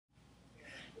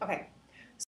Okay,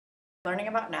 so what we're learning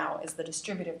about now is the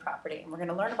distributive property, and we're going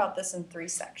to learn about this in 3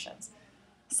 sections.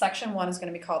 Section 1 is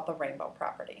going to be called the rainbow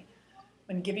property.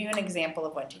 I'm going to give you an example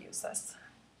of when to use this.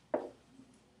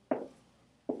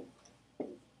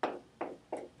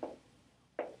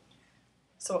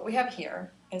 So what we have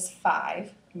here is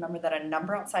 5. Remember that a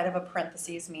number outside of a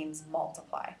parentheses means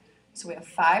multiply. So we have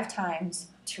 5 times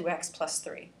 2x plus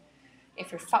 3.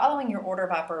 If you're following your order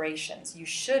of operations, you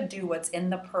should do what's in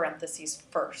the parentheses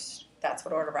first. That's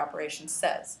what order of operations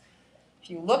says. If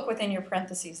you look within your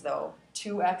parentheses though,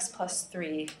 2x plus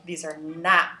 3, these are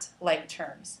not like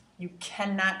terms. You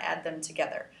cannot add them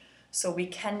together. So we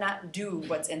cannot do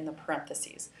what's in the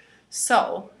parentheses.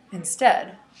 So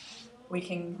instead, we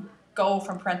can go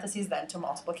from parentheses then to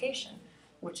multiplication,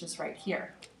 which is right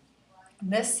here.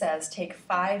 This says take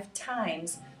 5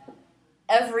 times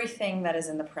everything that is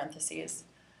in the parentheses.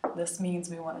 This means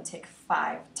we want to take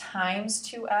 5 times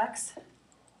 2x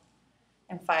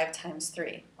and 5 times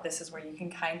 3. This is where you can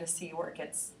kind of see where it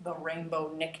gets the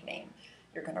rainbow nickname.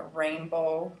 You're going to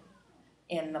rainbow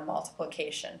in the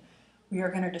multiplication. We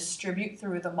are going to distribute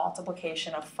through the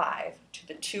multiplication of 5 to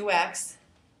the 2x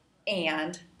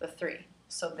and the 3.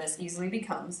 So this easily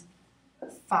becomes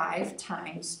 5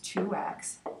 times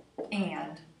 2x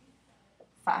and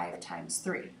 5 times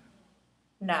 3.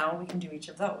 Now we can do each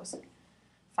of those.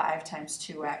 5 times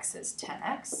 2x is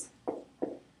 10x.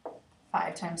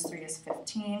 5 times 3 is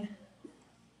 15.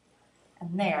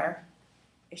 And there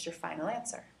is your final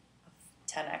answer of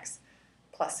 10x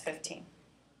plus 15.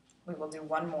 We will do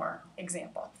one more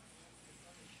example.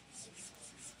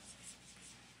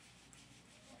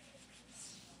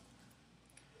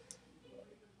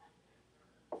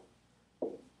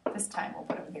 This time we'll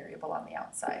put a variable on the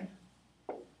outside.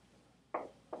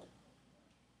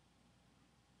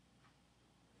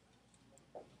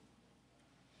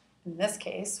 In this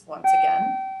case, once again,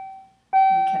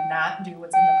 we cannot do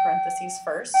what's in the parentheses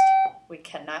first. We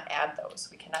cannot add those.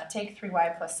 We cannot take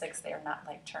 3y plus 6. They are not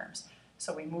like terms.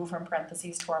 So we move from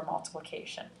parentheses to our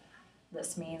multiplication.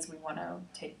 This means we want to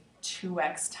take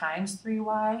 2x times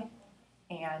 3y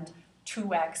and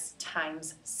 2x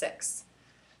times 6.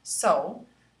 So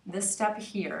this step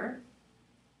here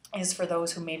is for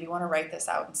those who maybe want to write this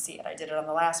out and see it. I did it on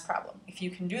the last problem. If you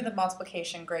can do the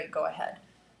multiplication, great, go ahead.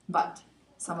 But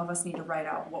some of us need to write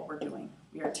out what we're doing.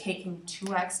 We are taking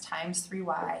 2x times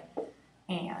 3y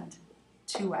and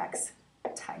 2x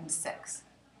times 6.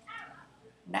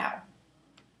 Now,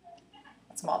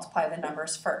 let's multiply the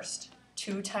numbers first.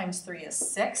 2 times 3 is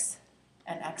 6,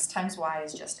 and x times y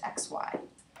is just xy.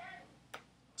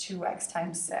 2x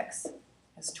times 6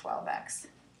 is 12x.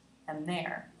 And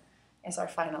there is our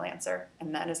final answer,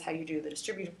 and that is how you do the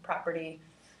distributive property,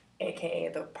 aka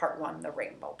the part 1, the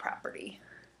rainbow property.